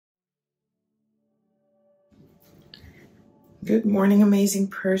Good morning, amazing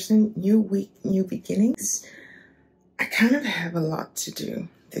person. New week, new beginnings. I kind of have a lot to do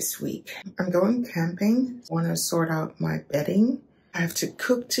this week. I'm going camping. I want to sort out my bedding. I have to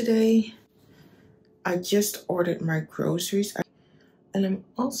cook today. I just ordered my groceries. And I'm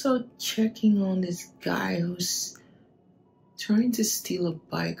also checking on this guy who's trying to steal a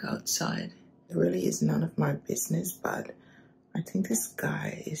bike outside. It really is none of my business, but I think this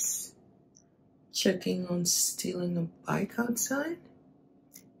guy is checking on stealing a bike outside.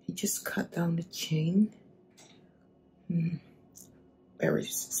 He just cut down the chain. Very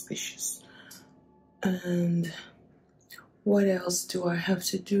suspicious. And what else do I have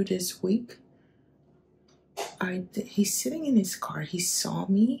to do this week? He's sitting in his car. He saw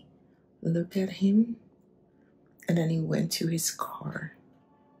me, looked at him, and then he went to his car.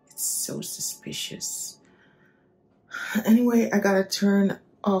 It's so suspicious. Anyway, I gotta turn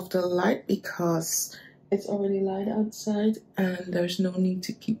off the light because it's already light outside and there's no need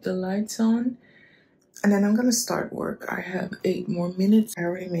to keep the lights on. And then I'm gonna start work. I have 8 more minutes. I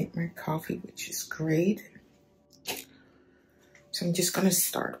already made my coffee, which is great. So I'm just gonna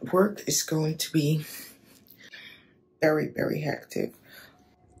start. Work is going to be very, very hectic.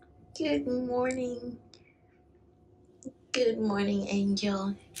 Good morning. Good morning,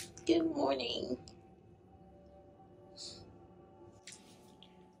 Angel. Good morning.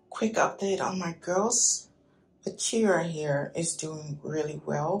 Quick update on my girls. The Chira here is doing really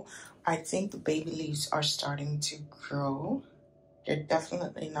well. I think the baby leaves are starting to grow. They're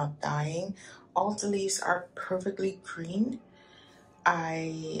definitely not dying. All the leaves are perfectly green.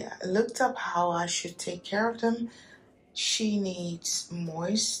 I looked up how I should take care of them. She needs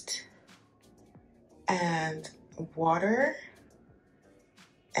moist and water,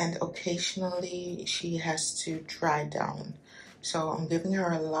 and occasionally she has to dry down. So I'm giving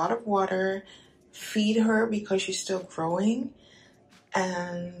her a lot of water, feed her because she's still growing,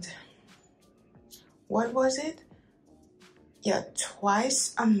 and what was it? Yeah,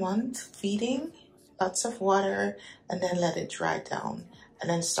 twice a month feeding, lots of water, and then let it dry down, and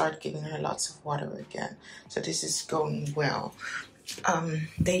then start giving her lots of water again. So this is going well.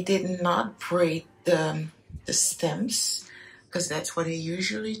 They did not braid the stems because that's what they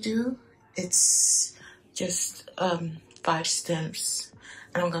usually do. It's just 5 stems,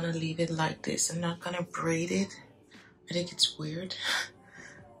 and I'm gonna leave it like this. I'm not gonna braid it. I think it's weird,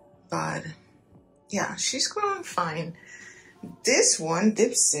 but yeah, she's growing fine. This one,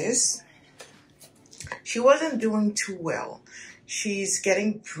 Dipsis, she wasn't doing too well. She's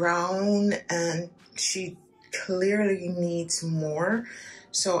getting brown and she clearly needs more.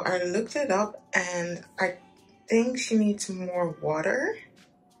 So I looked it up and I think she needs more water.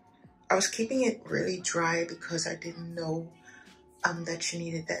 I was keeping it really dry because I didn't know that she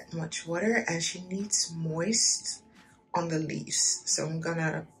needed that much water, and she needs moist on the leaves. So I'm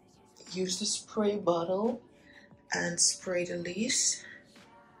gonna use the spray bottle and spray the leaves.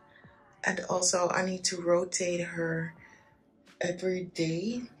 And also I need to rotate her every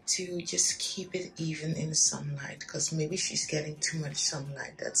day to just keep it even in the sunlight, because maybe she's getting too much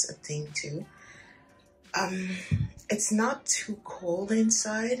sunlight. That's a thing too. It's not too cold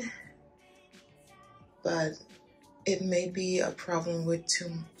inside, but it may be a problem with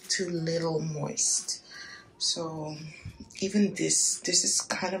too little moist. So even this is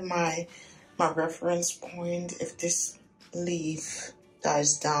kind of my reference point. If this leaf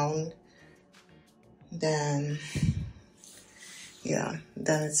dies down, then yeah,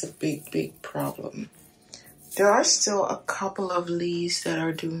 then it's a big problem. There are still a couple of leaves that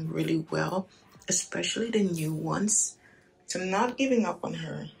are doing really well, especially the new ones. So I'm not giving up on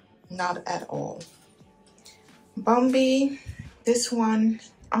her, not at all. Bumby, this one,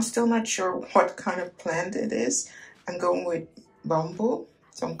 I'm still not sure what kind of plant it is. I'm going with bamboo,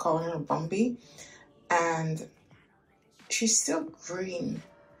 so I'm calling her Bumby. And she's still green.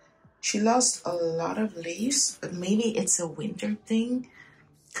 She lost a lot of leaves, but maybe it's a winter thing,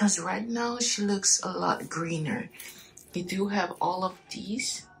 because right now she looks a lot greener. We do have all of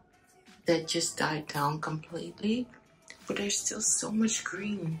these that just died down completely, but there's still so much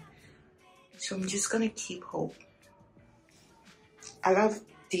green. So I'm just gonna keep hope. I love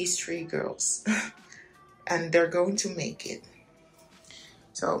these 3 girls and they're going to make it.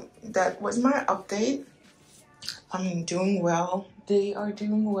 So that was my update. I'm doing well. They are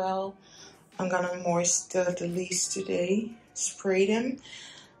doing well. I'm gonna moisten the leaves today, spray them,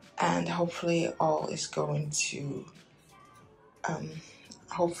 and hopefully all is going to,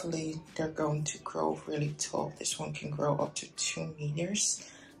 hopefully they're going to grow really tall. This one can grow up to 2 meters.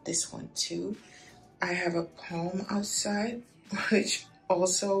 This one too. I have a palm outside, which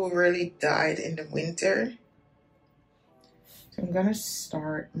also really died in the winter. So I'm gonna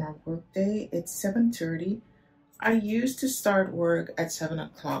start my work day. It's 7:30. I used to start work at 7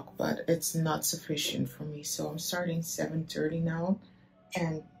 o'clock, but it's not sufficient for me. So I'm starting 7:30 now.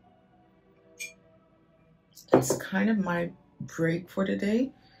 And it's kind of my break for the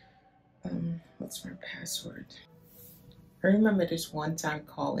day. What's my password? I remember this one time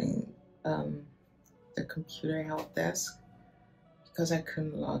calling the computer help desk because I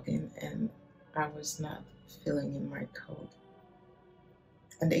couldn't log in and I was not filling in my code.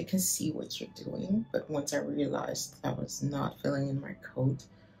 And they can see what you're doing, but once I realized I was not filling in my code,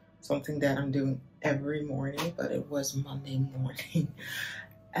 something that I'm doing every morning, but it was Monday morning,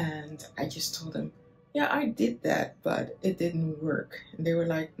 and I just told them, yeah, I did that, but it didn't work. And they were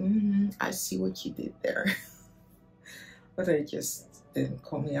like, I see what you did there. But they just didn't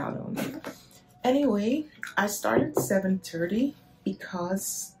call me out on it. Anyway, I started 7:30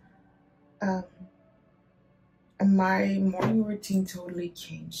 because my morning routine totally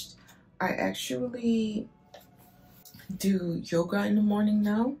changed. I actually do yoga in the morning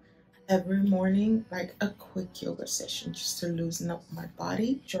now. Every morning, like a quick yoga session just to loosen up my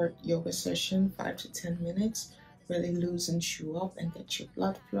body. Short yoga session, 5 to 10 minutes, really loosens you up and get your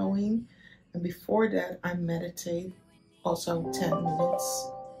blood flowing. And before that, I meditate, also 10 minutes,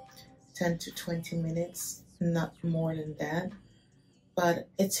 10 to 20 minutes, not more than that. But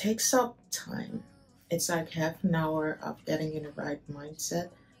it takes up time. It's like half an hour of getting in the right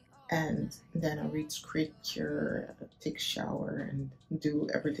mindset. And then I read scripture, take a shower, and do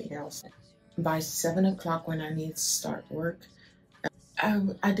everything else. By 7 o'clock when I need to start work,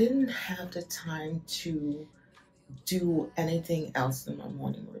 I didn't have the time to do anything else in my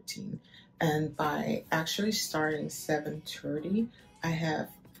morning routine. And by actually starting 7:30, I have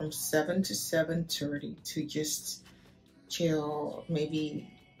from 7 to 7:30 to just chill, maybe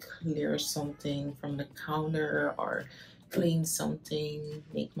clear something from the counter or clean something,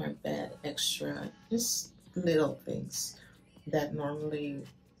 make my bed extra, just little things that normally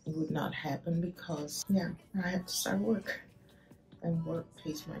would not happen because, yeah, I have to start work and work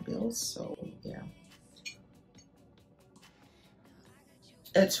pays my bills. So, yeah,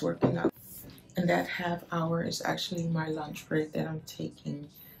 it's working out. And that half hour is actually my lunch break that I'm taking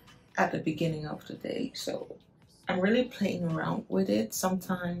at the beginning of the day. So I'm really playing around with it.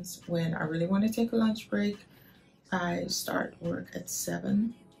 Sometimes when I really want to take a lunch break, I start work at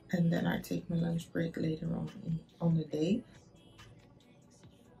 7 and then I take my lunch break later on the day.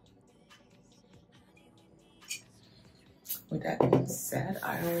 With that being said,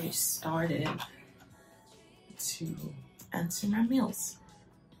 I already started to answer my mails.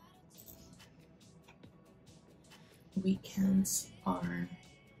 Weekends are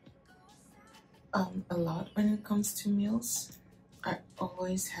a lot when it comes to meals. I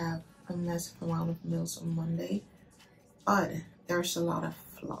always have a massive amount of meals on Monday, but there's a lot of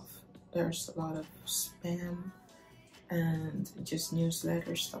fluff. There's a lot of spam and just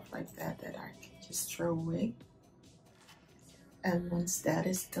newsletters, stuff like that that I can just throw away. And once that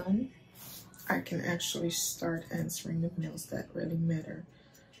is done, I can actually start answering the mails that really matter.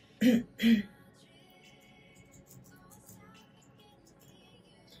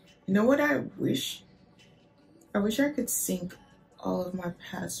 You know what I wish? I wish I could sync all of my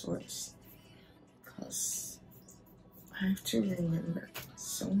passwords because I have to remember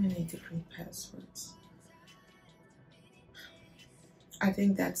so many different passwords. I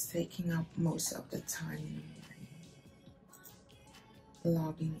think that's taking up most of the time in the morning,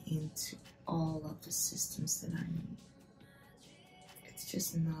 logging into all of the systems that I need. It's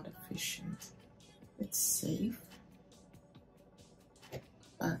just not efficient. It's safe,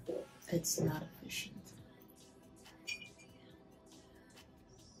 but it's not efficient.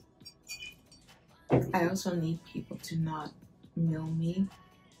 I also need people to not mail me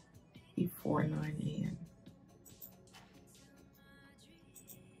before 9 a.m.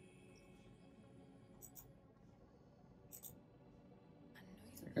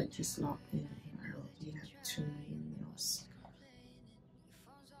 I just logged in and I already have 2 million mails.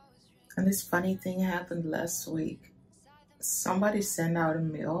 And this funny thing happened last week. Somebody sent out a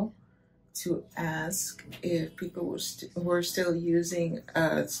mail to ask if people were still using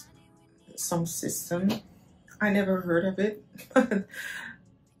some system. I never heard of it, but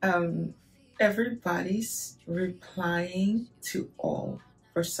everybody's replying to all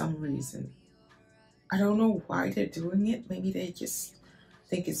for some reason. I don't know why they're doing it. Maybe they just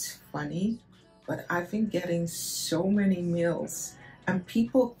think it's funny, but I've been getting so many mails and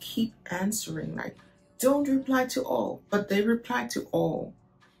people keep answering like, don't reply to all, but they reply to all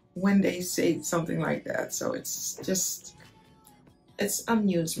when they say something like that. So it's just, it's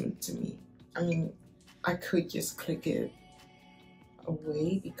amusement to me. I mean, I could just click it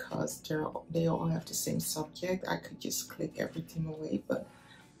away because they all have the same subject. I could just click everything away, but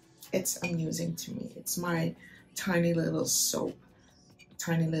it's amusing to me. It's my tiny little soap,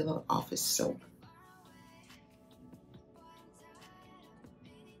 tiny little office soap.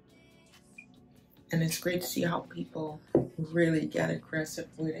 And it's great to see how people really get aggressive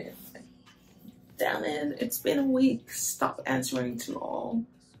with it. Damn it, it's been a week. Stop answering to all.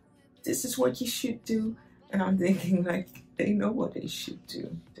 This is what you should do. And I'm thinking, like, they know what they should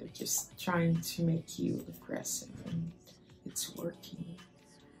do. They're just trying to make you aggressive, and it's working.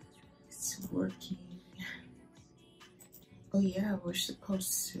 It's working. Oh yeah, we're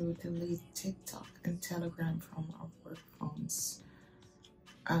supposed to delete TikTok and Telegram from our work phones.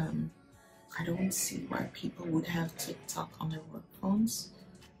 I don't see why people would have TikTok on their work phones.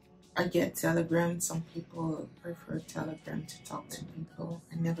 I get Telegram. Some people prefer Telegram to talk to people.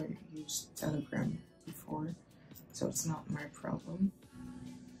 I never used Telegram before, so it's not my problem.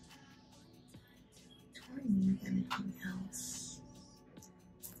 Do I need anything else?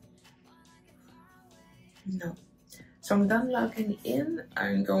 No. So I'm done logging in.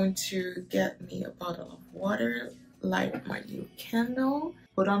 I'm going to get me a bottle of water, light my new candle,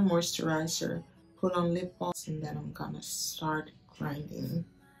 put on moisturizer, put on lip balm, and then I'm gonna start grinding.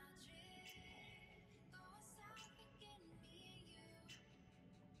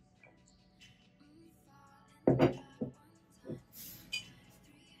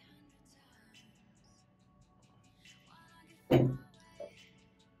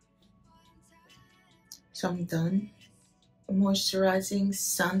 So I'm done moisturizing.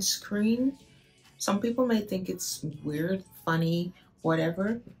 Sunscreen. Some people may think it's weird, funny,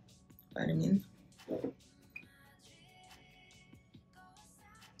 whatever, but I mean,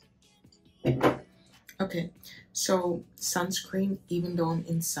 okay, so sunscreen, even though I'm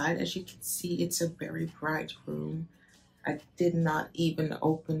inside, as you can see, it's a very bright room. I did not even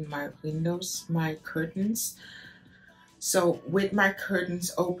open my windows, my curtains. So with my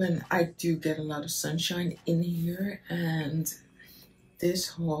curtains open, I do get a lot of sunshine in here, and this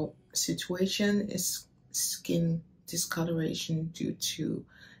whole situation is skin discoloration due to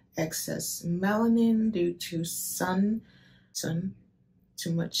excess melanin, due to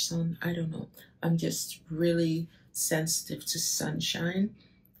too much sun. I don't know. I'm just really sensitive to sunshine,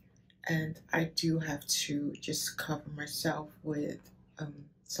 and I do have to just cover myself with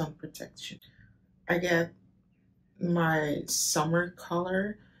sun protection. I get my summer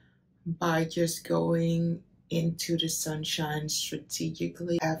color by just going into the sunshine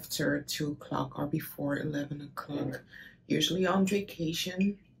strategically after 2 o'clock or before 11 o'clock, usually on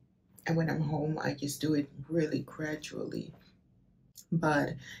vacation. And when I'm home, I just do it really gradually.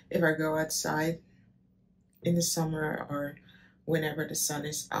 But if I go outside in the summer or whenever the sun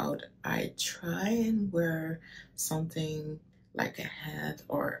is out, I try and wear something like a hat,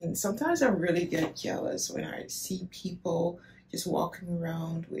 and sometimes I really get jealous when I see people just walking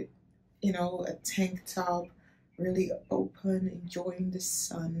around with, you know, a tank top, really open, enjoying the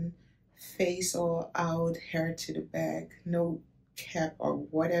sun, face all out, hair to the back, no cap or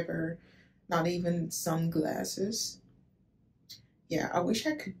whatever, not even sunglasses. Yeah, I wish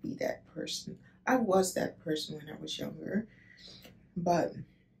I could be that person. I was that person when I was younger, but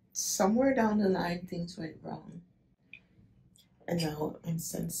somewhere down the line things went wrong. And now I'm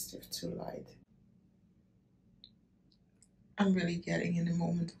sensitive to light. I'm really getting in the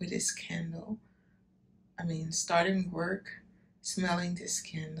moment with this candle. I mean, starting work, smelling this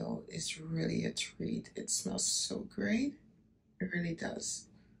candle is really a treat. It smells so great. It really does.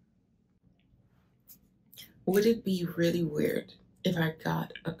 Would it be really weird if I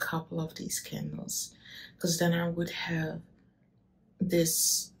got a couple of these candles? Because then I would have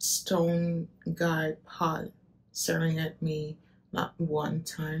this stone guy pot staring at me, not one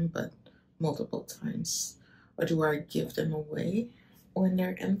time, but multiple times. Or do I give them away when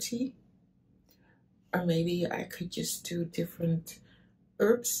they're empty? Or maybe I could just do different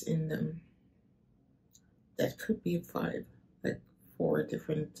herbs in them. That could be a vibe, like 4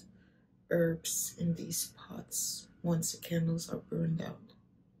 different herbs in these pots once the candles are burned out.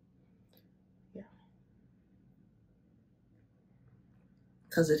 Yeah.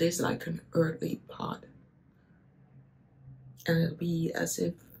 Because it is like an earthy pot. And it'll be as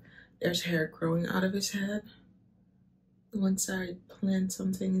if there's hair growing out of his head once I plant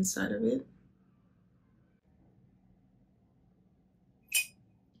something inside of it.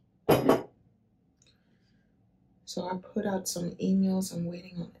 So I put out some emails. I'm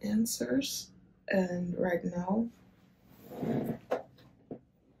waiting on answers. And right now,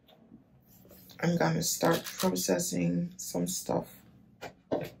 I'm gonna start processing some stuff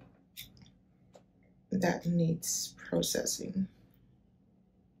that needs processing.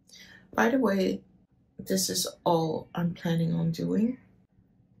 By the way, this is all I'm planning on doing.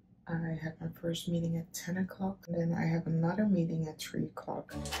 I have my first meeting at 10 o'clock, and then I have another meeting at 3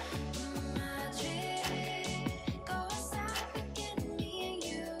 o'clock.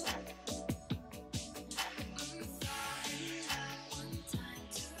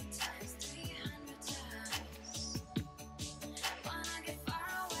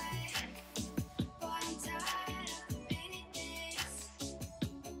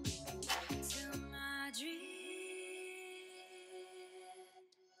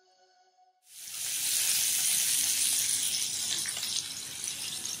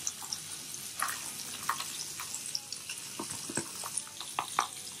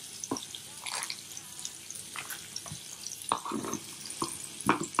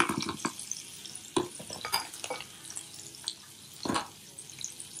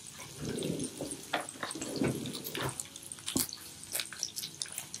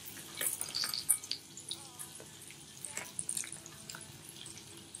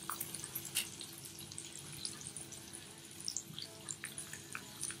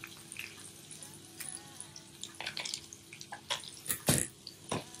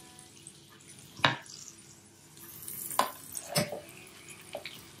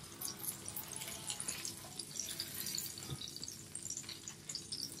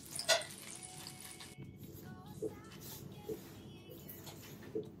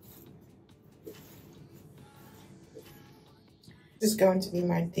 This is going to be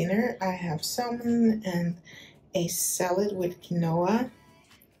my dinner. I have salmon and a salad with quinoa.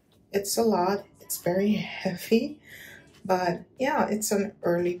 It's a lot. It's very heavy, but yeah, it's an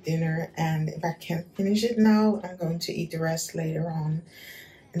early dinner, and if I can't finish it now, I'm going to eat the rest later on.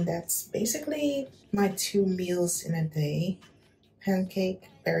 And that's basically my 2 meals in a day. Pancake,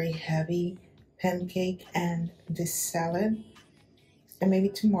 very heavy pancake, and this salad. And maybe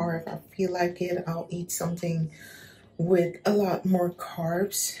tomorrow, if I feel like it, I'll eat something with a lot more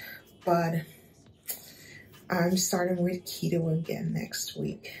carbs, but I'm starting with keto again next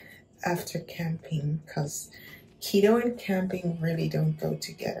week after camping, because keto and camping really don't go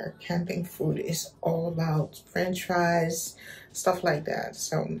together. Camping food is all about French fries, stuff like that,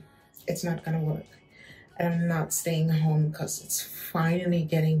 so it's not gonna work. And I'm not staying home because it's finally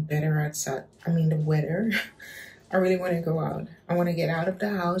getting better outside. I mean, the weather. I really want to go out. I want to get out of the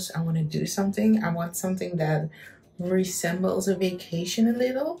house. I want to do something. I want something that resembles a vacation a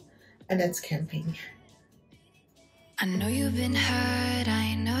little, and that's camping. I know you've been hurt,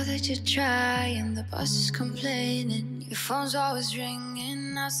 I know that you're trying. The boss is complaining, your phone's always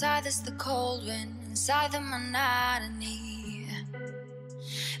ringing. Outside there's the cold wind, inside the monotony.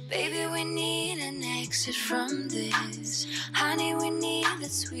 Baby, we need an exit from this. Honey, we need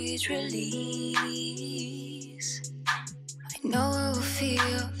that sweet release. I know it will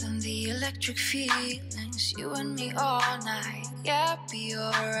feel them, the electric feelings. You and me all night, yeah, be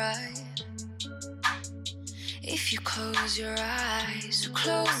alright. If you close your eyes,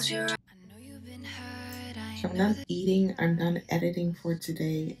 close your eyes. I know you've been hurt. So I'm done eating, I'm done editing for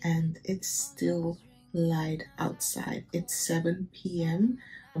today, and it's still light outside. It's 7 p.m.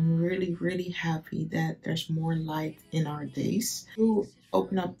 I'm really happy that there's more light in our days. To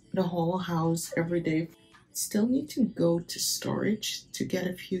open up the whole house every day. Still need to go to storage to get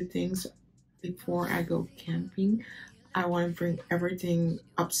a few things before I go camping. I want to bring everything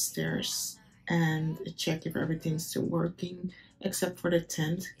upstairs and check if everything's still working, except for the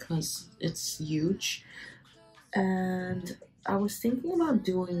tent because it's huge. And I was thinking about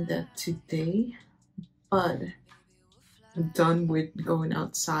doing that today, but I'm done with going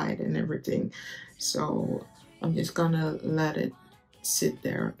outside and everything, so I'm just gonna let it sit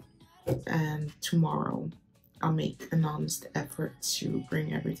there, and tomorrow I'll make an honest effort to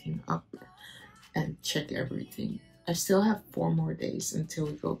bring everything up and check everything. I still have 4 more days until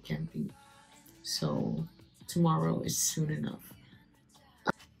we go camping, so tomorrow is soon enough.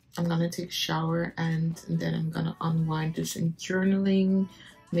 I'm gonna take a shower and then I'm gonna unwind, do some journaling,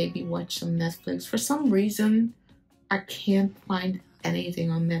 maybe watch some Netflix. For some reason, I can't find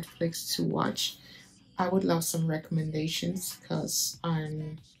anything on Netflix to watch. I would love some recommendations because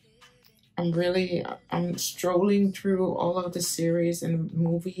I'm strolling through all of the series and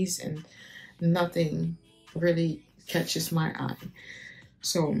movies and nothing really catches my eye.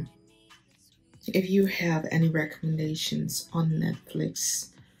 So if you have any recommendations on Netflix,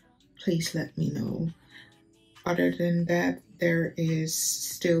 please let me know. Other than that, there is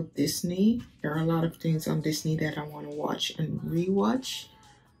still Disney. There are a lot of things on Disney that I want to watch and rewatch.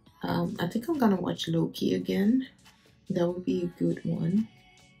 I think I'm gonna watch Loki again. That would be a good one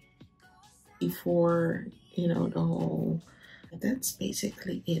before, you know, the whole That's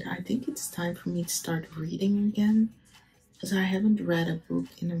basically it. I think it's time for me to start reading again because I haven't read a book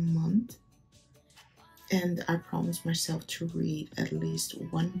in a month. And I promised myself to read at least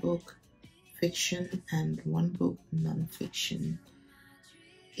one book fiction and one book non-fiction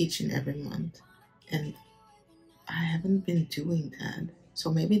each and every month. And I haven't been doing that.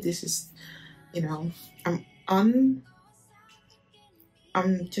 So maybe this is, you know, I'm on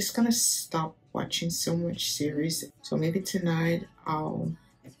I'm just gonna stop watching so much series. So maybe tonight I'll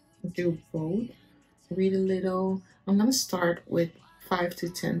do both. Read a little. I'm gonna start with 5 to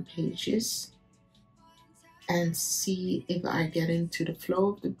 10 pages and see if I get into the flow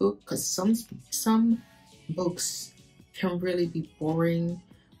of the book, because some books can really be boring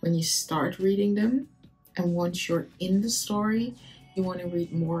when you start reading them, and once you're in the story you want to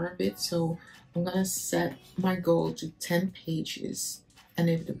read more of it. So I'm gonna set my goal to 10 pages, and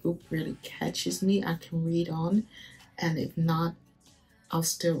if the book really catches me I can read on, and if not I'll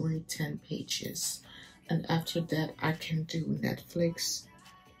still read 10 pages, and after that I can do Netflix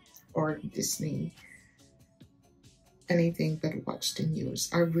or Disney, anything but watch the news.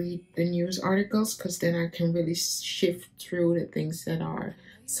 I read the news articles because then I can really shift through the things that are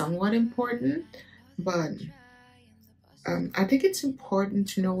somewhat important. But I think it's important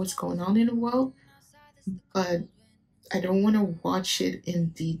to know what's going on in the world, but I don't want to watch it in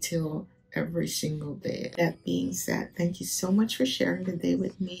detail every single day. That being said, thank you so much for sharing the day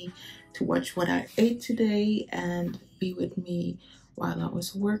with me, to watch what I ate today and be with me while I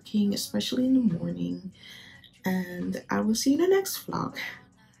was working, especially in the morning. And I will see you in the next vlog.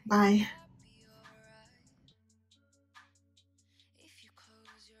 Bye.